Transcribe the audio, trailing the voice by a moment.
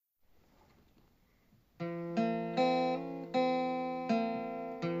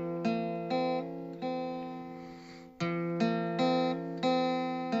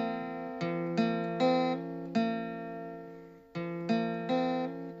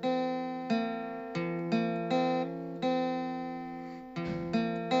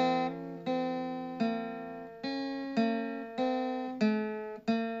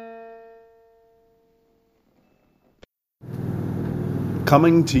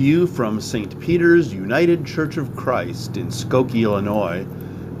Coming to you from St. Peter's United Church of Christ in Skokie, Illinois,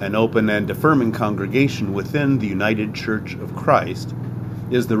 an open and affirming congregation within the United Church of Christ,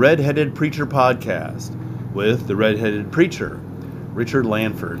 is the Red-Headed Preacher Podcast with the Red-Headed Preacher, Richard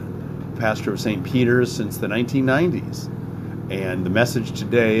Lanford, pastor of St. Peter's since the 1990s. And the message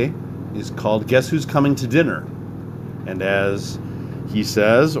today is called Guess Who's Coming to Dinner? And as he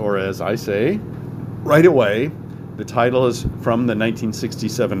says, or as I say, right away, the title is from the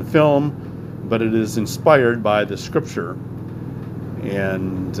 1967 film, but it is inspired by the scripture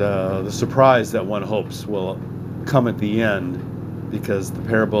and the surprise that one hopes will come at the end, because the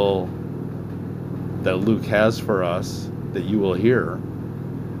parable that Luke has for us that you will hear,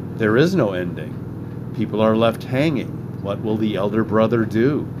 there is no ending. People are left hanging. What will the elder brother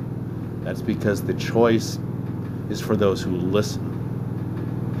do? That's because the choice is for those who listen.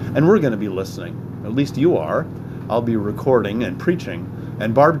 And we're going to be listening. At least you are. I'll be recording and preaching.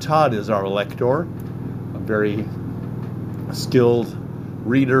 And Barb Todd is our lector, a very skilled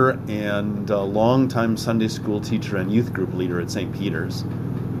reader and a longtime Sunday school teacher and youth group leader at St. Peter's.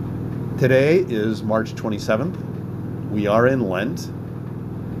 Today is March 27th. We are in Lent.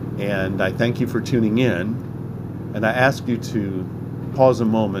 And I thank you for tuning in. And I ask you to pause a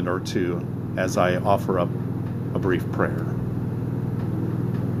moment or two as I offer up a brief prayer.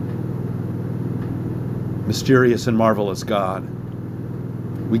 Mysterious and marvelous God,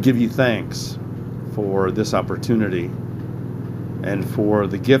 we give you thanks for this opportunity and for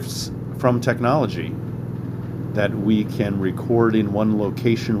the gifts from technology that we can record in one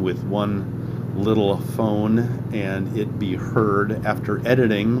location with one little phone and it be heard after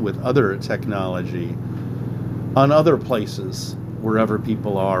editing with other technology on other places, wherever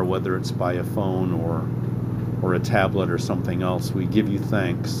people are, whether it's by a phone or a tablet or something else. We give you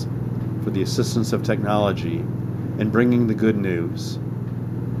thanks for the assistance of technology in bringing the good news.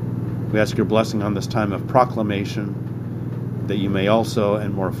 We ask your blessing on this time of proclamation, that you may also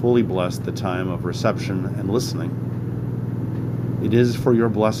and more fully bless the time of reception and listening. It is for your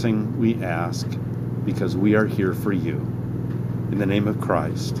blessing we ask, because we are here for you. In the name of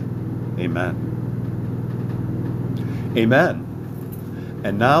Christ, amen. Amen.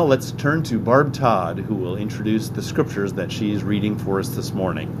 And now let's turn to Barb Todd, who will introduce the scriptures that she is reading for us this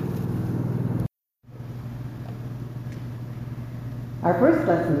morning. Our first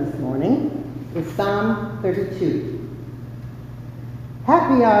lesson this morning is Psalm 32.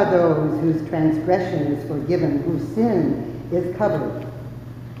 Happy are those whose transgression is forgiven, whose sin is covered.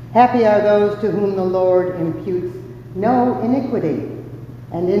 Happy are those to whom the Lord imputes no iniquity,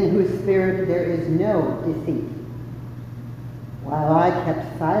 and in whose spirit there is no deceit. While I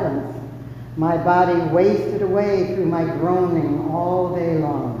kept silence, my body wasted away through my groaning all day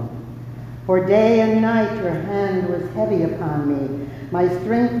long. For day and night your hand was heavy upon me. My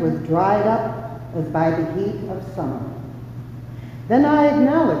strength was dried up as by the heat of summer. Then I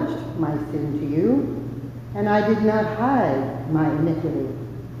acknowledged my sin to you, and I did not hide my iniquity.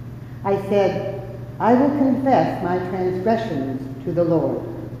 I said, I will confess my transgressions to the Lord,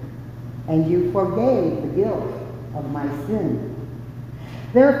 and you forgave the guilt of my sin.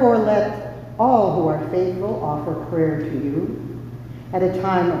 Therefore let all who are faithful offer prayer to you. At a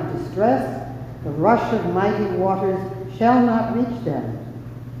time of distress, the rush of mighty waters shall not reach them.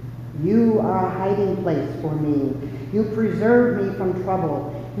 You are a hiding place for me. You preserve me from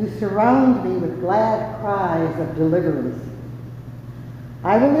trouble. You surround me with glad cries of deliverance.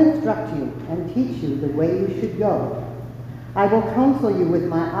 I will instruct you and teach you the way you should go. I will counsel you with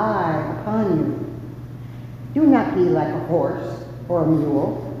my eye upon you. Do not be like a horse or a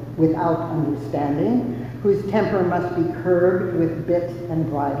mule without understanding, whose temper must be curbed with bit and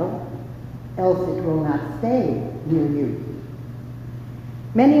bridle, else it will not stay near you.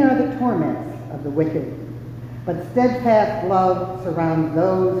 Many are the torments of the wicked, but steadfast love surrounds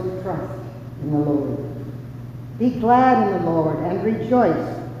those who trust in the Lord. Be glad in the Lord and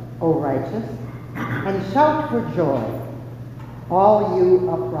rejoice, O righteous, and shout for joy, all you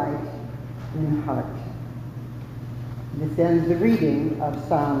upright in heart. This ends the reading of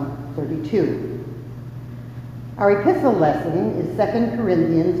Psalm 32. Our epistle lesson is 2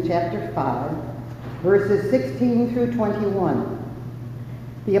 Corinthians chapter 5, verses 16 through 21.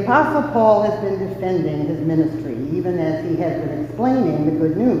 The Apostle Paul has been defending his ministry, even as he has been explaining the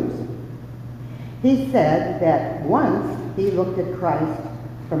good news. He said that once he looked at Christ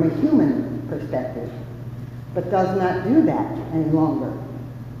from a human perspective, but does not do that any longer.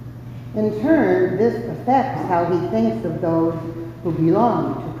 In turn, this affects how he thinks of those who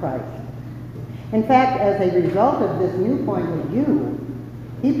belong to Christ. In fact, as a result of this new point of view,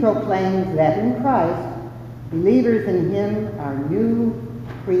 he proclaims that in Christ, Believers in him are new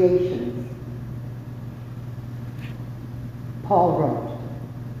creations. Paul wrote,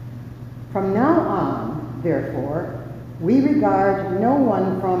 "From now on, therefore, we regard no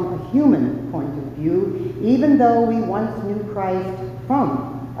one from a human point of view, even though we once knew Christ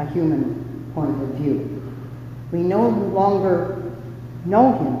from a human point of view. We no longer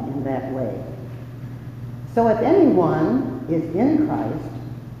know him in that way. So if anyone is in Christ,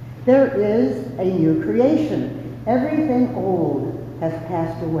 there is a new creation. Everything old has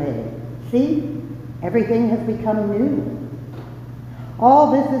passed away. See, everything has become new.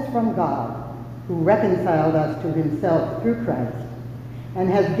 All this is from God, who reconciled us to himself through Christ, and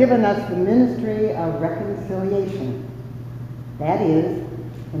has given us the ministry of reconciliation. That is,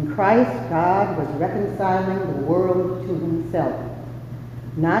 in Christ God was reconciling the world to himself,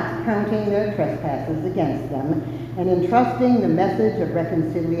 not counting their trespasses against them, and entrusting the message of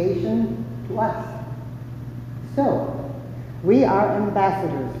reconciliation to us. So, we are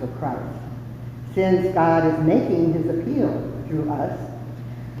ambassadors for Christ. Since God is making his appeal through us,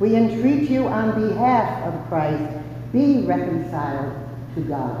 we entreat you on behalf of Christ, be reconciled to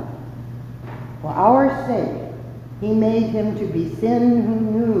God. For our sake, he made him to be sin who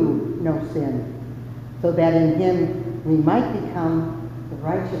knew no sin, so that in him we might become the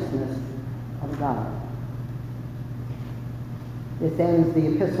righteousness of God." This ends the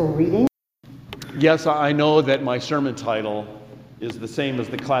epistle reading. Yes, I know that my sermon title is the same as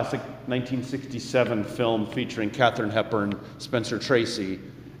the classic 1967 film featuring Katharine Hepburn, Spencer Tracy,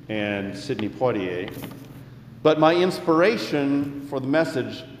 and Sidney Poitier. But my inspiration for the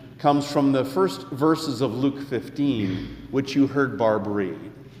message comes from the first verses of Luke 15, which you heard Barb read.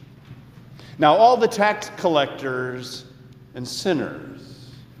 Now all the tax collectors and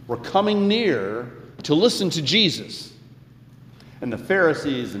sinners were coming near to listen to Jesus, and the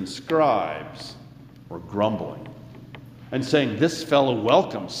Pharisees and scribes were grumbling and saying, "This fellow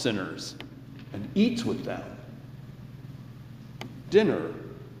welcomes sinners and eats with them." Dinner,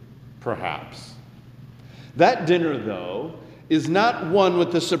 perhaps. That dinner, though, is not one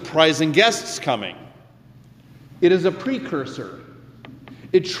with the surprising guests coming. It is a precursor.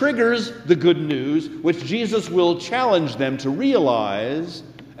 It triggers the good news, which Jesus will challenge them to realize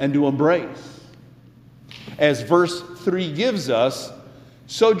and to embrace. As verse 3 gives us,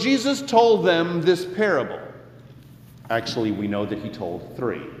 so Jesus told them this parable. Actually, we know that he told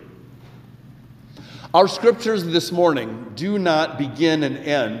 3. Our scriptures this morning do not begin and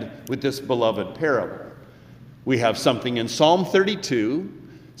end with this beloved parable. We have something in Psalm 32,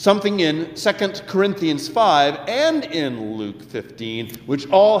 something in 2 Corinthians 5, and in Luke 15, which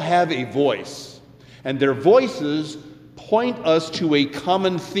all have a voice. And their voices point us to a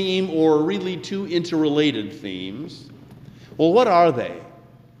common theme, or really two interrelated themes. Well, what are they?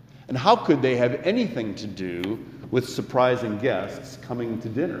 And how could they have anything to do with surprising guests coming to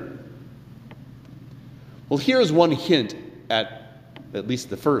dinner? Well, here's one hint at least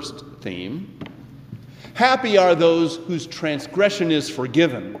the first theme. Happy are those whose transgression is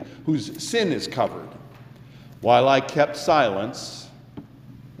forgiven, whose sin is covered. While I kept silence,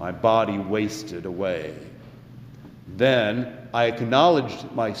 my body wasted away. Then I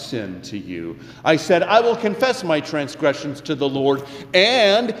acknowledged my sin to you. I said, I will confess my transgressions to the Lord,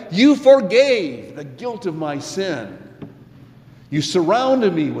 and you forgave the guilt of my sin. You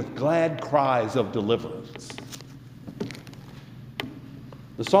surrounded me with glad cries of deliverance.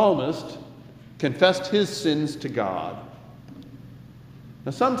 The psalmist confessed his sins to God.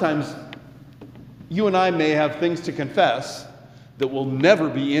 Now, sometimes you and I may have things to confess that will never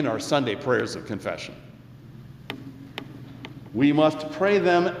be in our Sunday prayers of confession. We must pray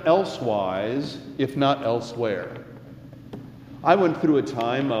them elsewise, if not elsewhere. I went through a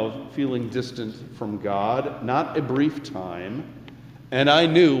time of feeling distant from God, not a brief time, and I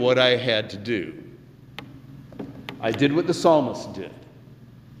knew what I had to do. I did what the psalmist did,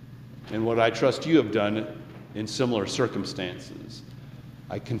 and what I trust you have done in similar circumstances.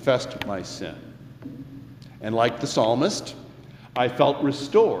 I confessed my sin. And like the psalmist, I felt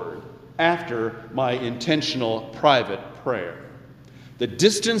restored after my intentional private prayer. The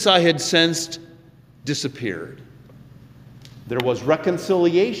distance I had sensed disappeared. There was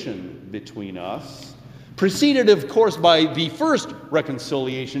reconciliation between us, preceded, of course, by the first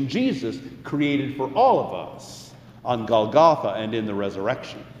reconciliation Jesus created for all of us on Golgotha and in the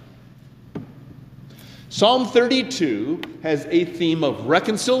resurrection. Psalm 32 has a theme of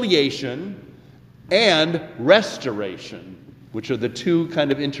reconciliation and restoration, which are the two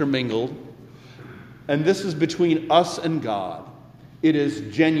kind of intermingled. And this is between us and God. It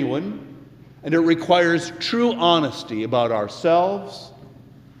is genuine, and it requires true honesty about ourselves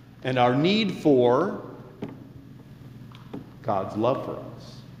and our need for God's love for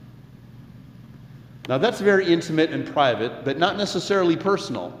us. Now that's very intimate and private, but not necessarily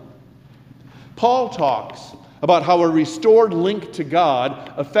personal. Paul talks about how a restored link to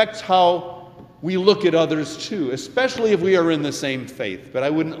God affects how we look at others too, especially if we are in the same faith, but I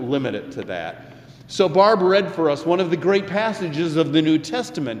wouldn't limit it to that. So Barb read for us one of the great passages of the New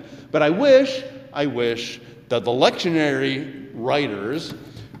Testament, but I wish that the lectionary writers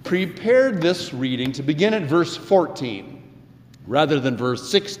prepared this reading to begin at verse 14 rather than verse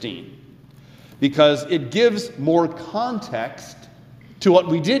 16, because it gives more context to what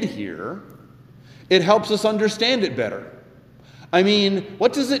we did here. It helps us understand it better. I mean,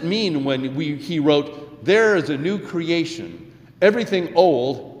 what does it mean when he wrote, "There is a new creation, everything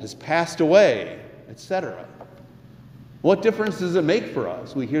old has passed away," etc.? What difference does it make for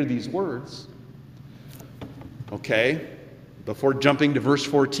us? We hear these words. Okay, before jumping to verse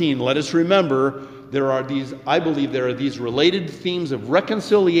 14, let us remember I believe there are these related themes of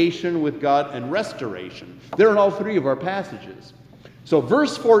reconciliation with God and restoration. They're in all three of our passages. So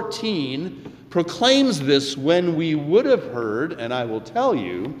verse 14 proclaims this when we would have heard, and I will tell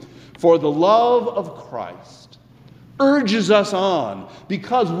you, for the love of Christ urges us on,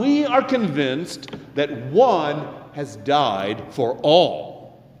 because we are convinced that one has died for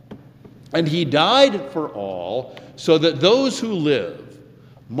all. And he died for all, so that those who live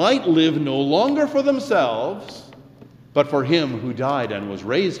might live no longer for themselves, but for him who died and was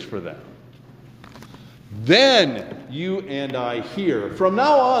raised for them. Then you and I hear, from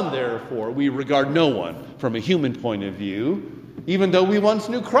now on, therefore, we regard no one from a human point of view, even though we once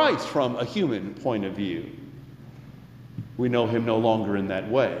knew Christ from a human point of view. We know him no longer in that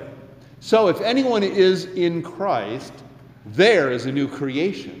way. So if anyone is in Christ, there is a new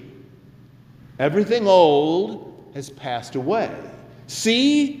creation. Everything old has passed away.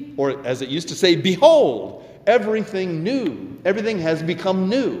 See, or as it used to say, behold, everything new. Everything has become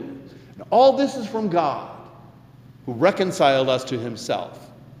new. And all this is from God, who reconciled us to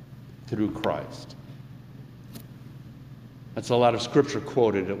himself through Christ. That's a lot of scripture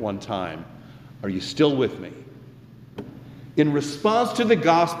quoted at one time. Are you still with me? In response to the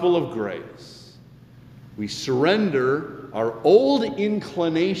gospel of grace, we surrender our old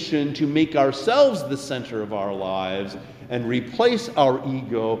inclination to make ourselves the center of our lives and replace our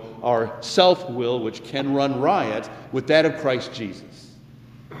ego, our self-will, which can run riot, with that of Christ Jesus.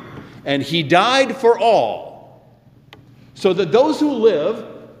 And he died for all, so that those who live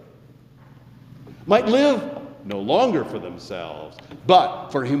might live no longer for themselves, but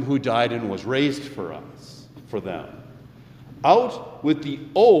for him who died and was raised for us, for them. Out with the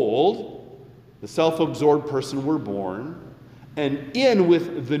old, the self-absorbed person we're born, and in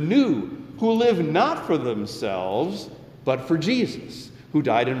with the new, who live not for themselves, but for Jesus, who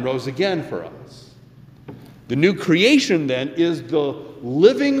died and rose again for us. The new creation, then, is the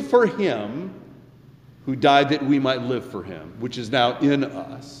living for him who died that we might live for him, which is now in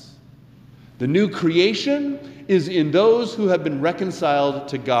us. The new creation is in those who have been reconciled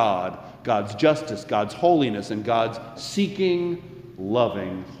to God, God's justice, God's holiness, and God's seeking,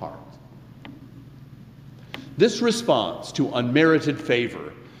 loving heart. This response to unmerited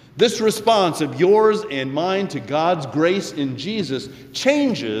favor, this response of yours and mine to God's grace in Jesus,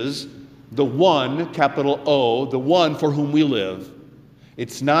 changes the one, capital O, the one for whom we live.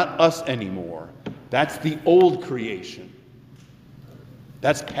 It's not us anymore. That's the old creation.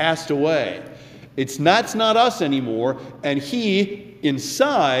 That's passed away. It's not us anymore, and he,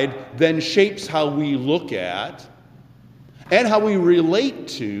 inside, then shapes how we look at and how we relate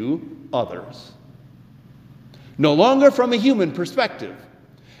to others. No longer from a human perspective,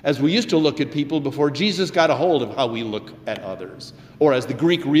 as we used to look at people before Jesus got a hold of how we look at others. Or as the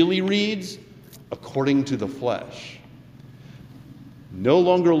Greek really reads, according to the flesh. No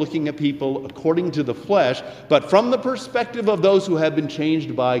longer looking at people according to the flesh, but from the perspective of those who have been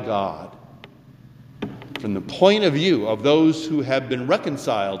changed by God. From the point of view of those who have been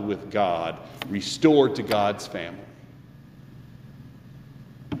reconciled with God, restored to God's family.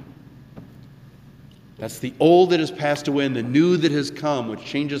 That's the old that has passed away and the new that has come, which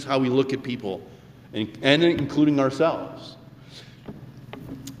changes how we look at people, and including ourselves.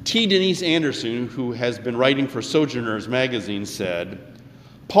 T. Denise Anderson, who has been writing for Sojourners magazine, said,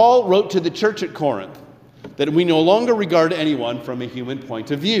 Paul wrote to the church at Corinth that we no longer regard anyone from a human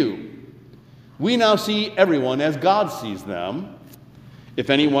point of view. We now see everyone as God sees them. If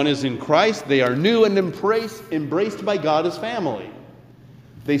anyone is in Christ, they are new and embraced by God as family.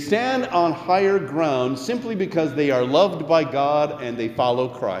 They stand on higher ground simply because they are loved by God and they follow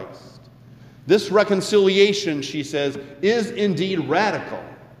Christ. This reconciliation, she says, is indeed radical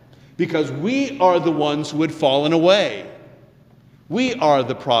because we are the ones who had fallen away. We are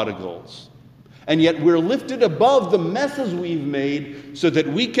the prodigals. And yet we're lifted above the messes we've made so that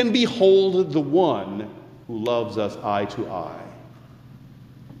we can behold the one who loves us eye to eye.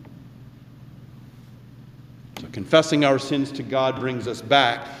 So confessing our sins to God brings us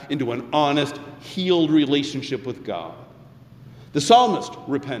back into an honest, healed relationship with God. The psalmist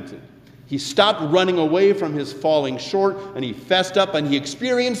repented. He stopped running away from his falling short, and he fessed up and he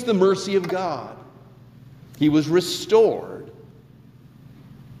experienced the mercy of God. He was restored,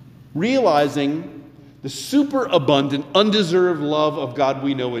 realizing the superabundant, undeserved love of God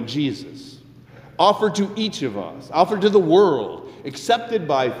we know in Jesus, offered to each of us, offered to the world, accepted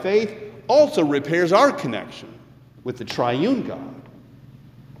by faith, also repairs our connection with the triune God.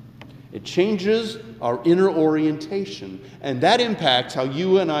 It changes our inner orientation, and that impacts how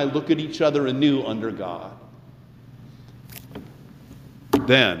you and I look at each other anew under God.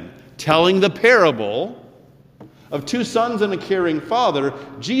 Then, telling the parable of two sons and a caring father,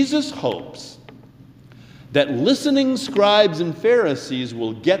 Jesus hopes that listening scribes and Pharisees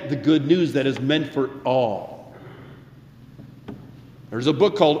will get the good news that is meant for all. There's a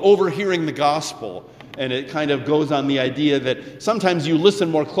book called Overhearing the Gospel, and it kind of goes on the idea that sometimes you listen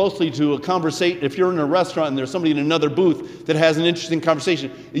more closely to a conversation. If you're in a restaurant and there's somebody in another booth that has an interesting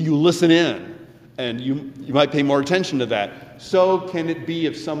conversation, you listen in, and you might pay more attention to that. So can it be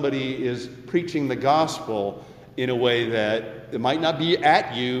if somebody is preaching the gospel in a way that it might not be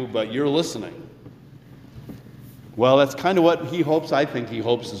at you, but you're listening. Well, that's kind of what he hopes, I think he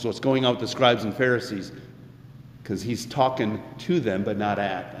hopes, is what's going on with the scribes and Pharisees, because he's talking to them, but not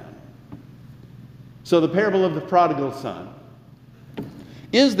at them. So the parable of the prodigal son.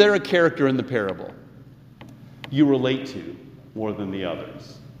 Is there a character in the parable you relate to more than the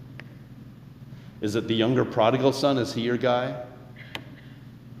others? Is it the younger prodigal son? Is he your guy?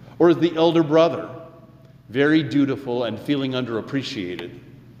 Or is the elder brother very dutiful and feeling underappreciated?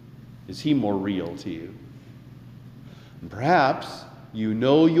 Is he more real to you? And perhaps you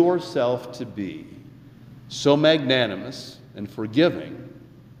know yourself to be so magnanimous and forgiving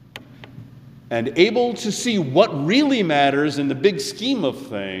and able to see what really matters in the big scheme of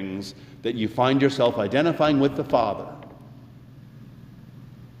things that you find yourself identifying with the Father.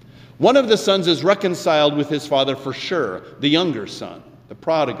 One of the sons is reconciled with his father for sure, the younger son, the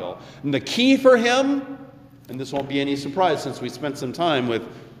prodigal. And the key for him, and this won't be any surprise since we spent some time with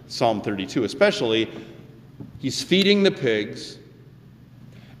Psalm 32 especially, he's feeding the pigs.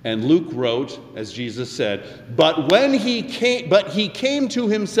 And Luke wrote, as Jesus said, but he came to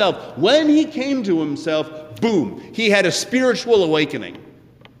himself. When he came to himself, boom, he had a spiritual awakening.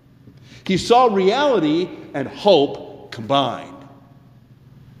 He saw reality and hope combined.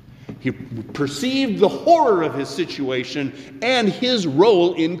 He perceived the horror of his situation and his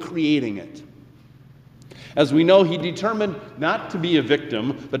role in creating it. As we know, he determined not to be a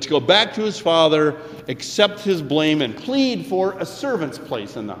victim, but to go back to his father, accept his blame, and plead for a servant's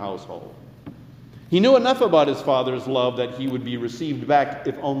place in the household. He knew enough about his father's love that he would be received back,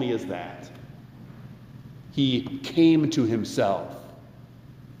 if only as that. He came to himself.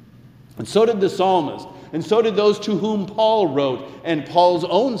 And so did the psalmist, and so did those to whom Paul wrote, and Paul's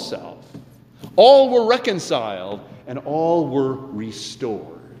own self. All were reconciled, and all were restored.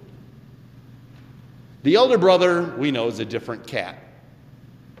 The elder brother, we know, is a different cat.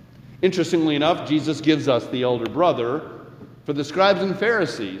 Interestingly enough, Jesus gives us the elder brother for the scribes and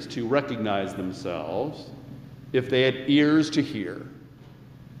Pharisees to recognize themselves if they had ears to hear.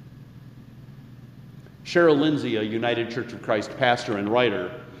 Cheryl Lindsay, a United Church of Christ pastor and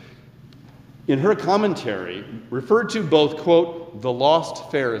writer, in her commentary referred to both, quote, the lost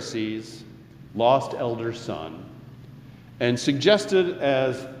Pharisees, lost elder son, and suggested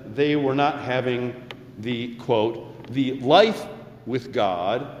as they were not having the, quote, the life with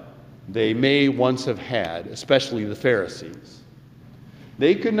God they may once have had, especially the Pharisees.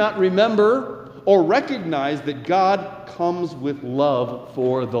 They could not remember or recognize that God comes with love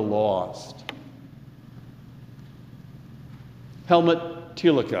for the lost. Helmut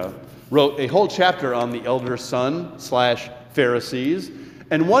Thielicke wrote a whole chapter on the elder son / Pharisees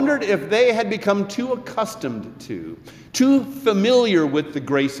and wondered if they had become too accustomed to, too familiar with the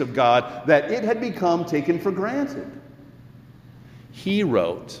grace of God, that it had become taken for granted. He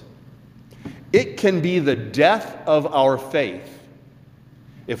wrote, "It can be the death of our faith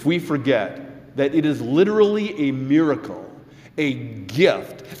if we forget that it is literally a miracle, a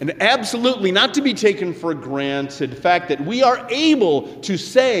gift, and absolutely not to be taken for granted fact that we are able to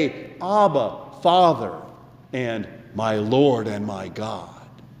say, Abba, Father, and my Lord and my God."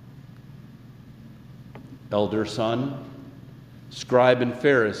 Elder son, scribe and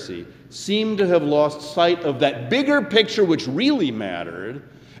Pharisee, seem to have lost sight of that bigger picture which really mattered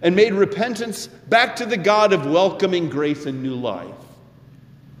and made repentance back to the God of welcoming grace and new life.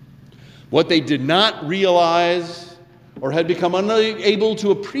 What they did not realize or had become unable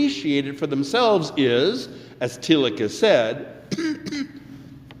to appreciate it for themselves is, as Tillich has said,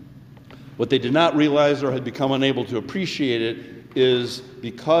 what they did not realize or had become unable to appreciate it is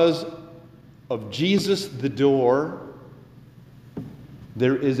because of Jesus the door,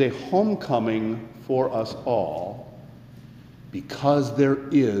 there is a homecoming for us all because there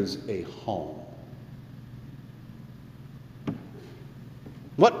is a home.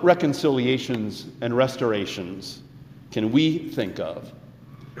 What reconciliations and restorations can we think of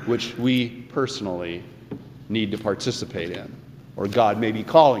which we personally need to participate in, or God may be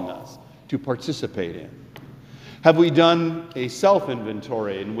calling us to participate in? Have we done a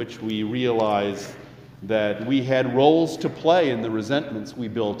self-inventory in which we realize that we had roles to play in the resentments we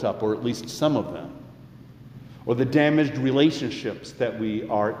built up, or at least some of them, or the damaged relationships that we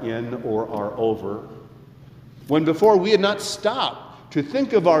are in or are over, when before we had not stopped to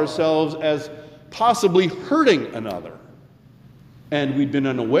think of ourselves as possibly hurting another, and we'd been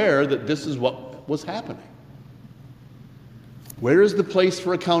unaware that this is what was happening? Where is the place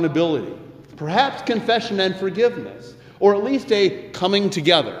for accountability? Perhaps confession and forgiveness, or at least a coming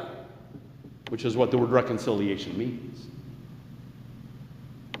together, which is what the word reconciliation means.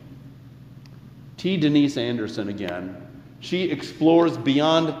 T. Denise Anderson again, she explores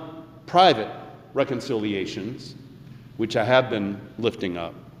beyond private reconciliations, which I have been lifting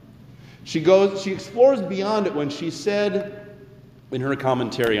up. She explores beyond it when she said in her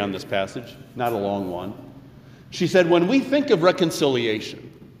commentary on this passage, not a long one, she said, when we think of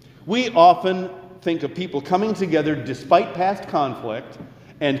reconciliation, we often think of people coming together despite past conflict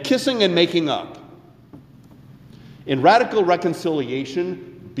and kissing and making up. In radical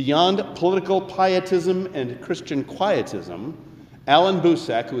reconciliation, beyond political pietism and Christian quietism, Alan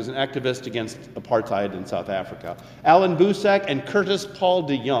Boesak, who was an activist against apartheid in South Africa, Alan Boesak and Curtis Paul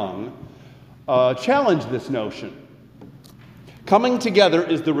de Young challenged this notion. Coming together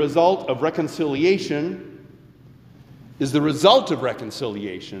is the result of reconciliation,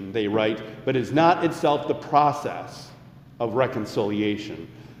 they write, but is not itself the process of reconciliation.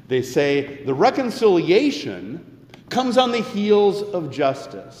 They say the reconciliation comes on the heels of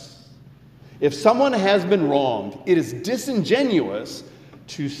justice. If someone has been wronged, it is disingenuous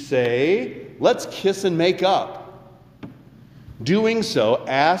to say, let's kiss and make up. Doing so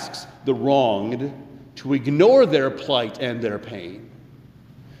asks the wronged to ignore their plight and their pain.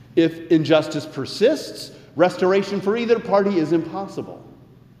 If injustice persists, restoration for either party is impossible.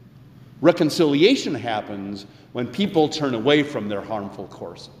 Reconciliation happens when people turn away from their harmful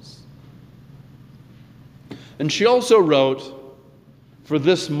courses. And she also wrote, for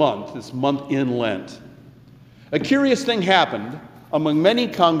this month in Lent, a curious thing happened among many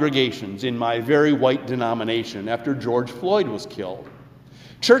congregations in my very white denomination after George Floyd was killed.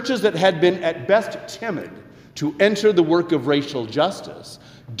 Churches that had been at best timid to enter the work of racial justice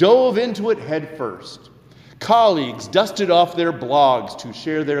dove into it head first. Colleagues dusted off their blogs to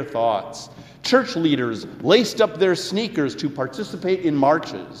share their thoughts. Church leaders laced up their sneakers to participate in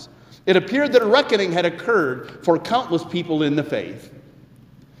marches. It appeared that a reckoning had occurred for countless people in the faith.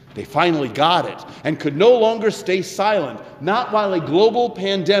 They finally got it and could no longer stay silent, not while a global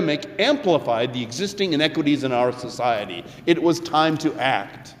pandemic amplified the existing inequities in our society. It was time to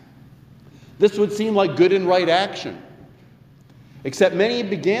act. This would seem like good and right action, except many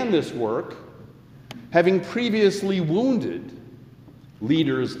began this work having previously wounded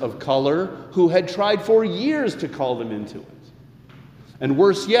leaders of color who had tried for years to call them into it. And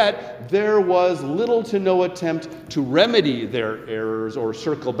worse yet, there was little to no attempt to remedy their errors or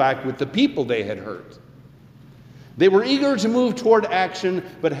circle back with the people they had hurt. They were eager to move toward action,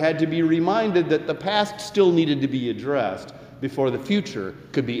 but had to be reminded that the past still needed to be addressed before the future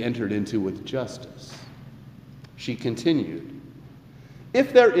could be entered into with justice. She continued,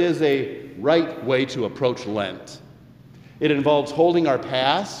 if there is a right way to approach Lent, it involves holding our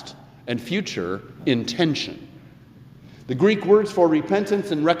past and future in tension. The Greek words for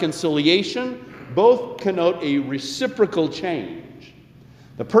repentance and reconciliation both connote a reciprocal change.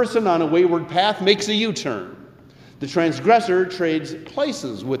 The person on a wayward path makes a U-turn. The transgressor trades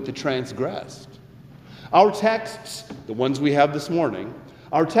places with the transgressed. Our texts, the ones we have this morning,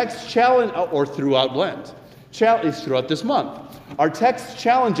 our texts challenge, or throughout Lent, is throughout this month. Our texts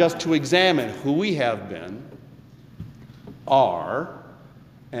challenge us to examine who we have been, are,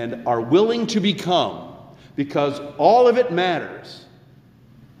 and are willing to become, because all of it matters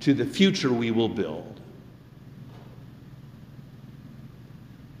to the future we will build.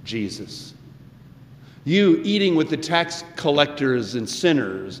 Jesus. You eating with the tax collectors and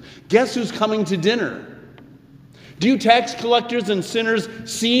sinners, guess who's coming to dinner? Do you tax collectors and sinners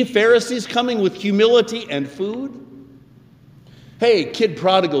see Pharisees coming with humility and food? Hey, kid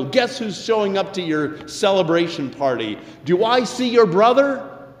prodigal, guess who's showing up to your celebration party? Do I see your brother?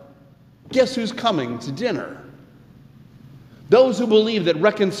 Guess who's coming to dinner? Those who believe that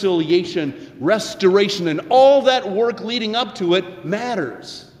reconciliation, restoration, and all that work leading up to it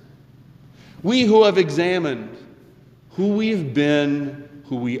matters. We who have examined who we've been,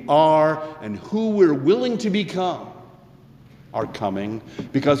 who we are, and who we're willing to become are coming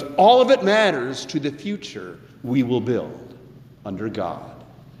because all of it matters to the future we will build under God.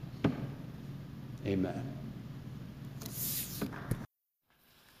 Amen.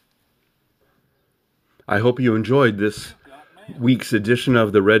 I hope you enjoyed this week's edition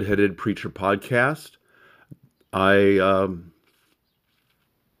of the Red-Headed Preacher podcast. I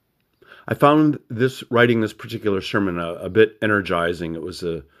found writing this particular sermon a bit energizing. It was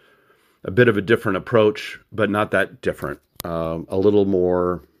a bit of a different approach, but not that different. A little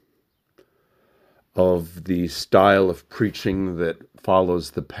more of the style of preaching that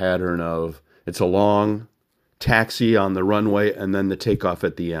follows the pattern of it's a long taxi on the runway and then the takeoff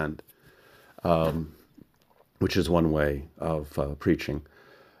at the end, which is one way of preaching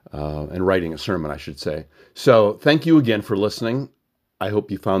and writing a sermon, I should say. So thank you again for listening. I hope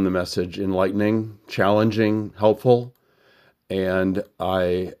you found the message enlightening, challenging, helpful, and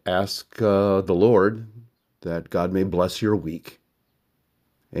I ask the Lord that God may bless your week.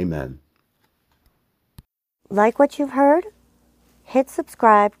 Amen. Like what you've heard? Hit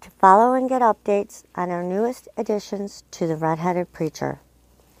subscribe to follow and get updates on our newest additions to the Red-Headed Preacher.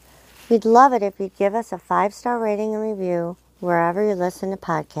 We'd love it if you'd give us a 5-star rating and review wherever you listen to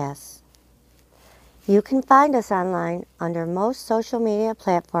podcasts. You can find us online under most social media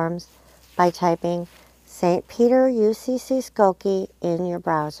platforms by typing St. Peter UCC Skokie in your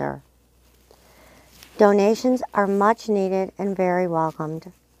browser. Donations are much needed and very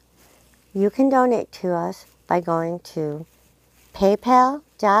welcomed. You can donate to us by going to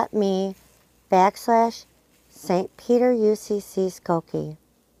paypal.me/St. Peter UCC Skokie.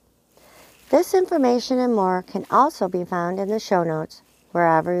 This information and more can also be found in the show notes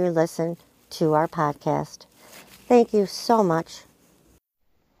wherever you listen to our podcast. Thank you so much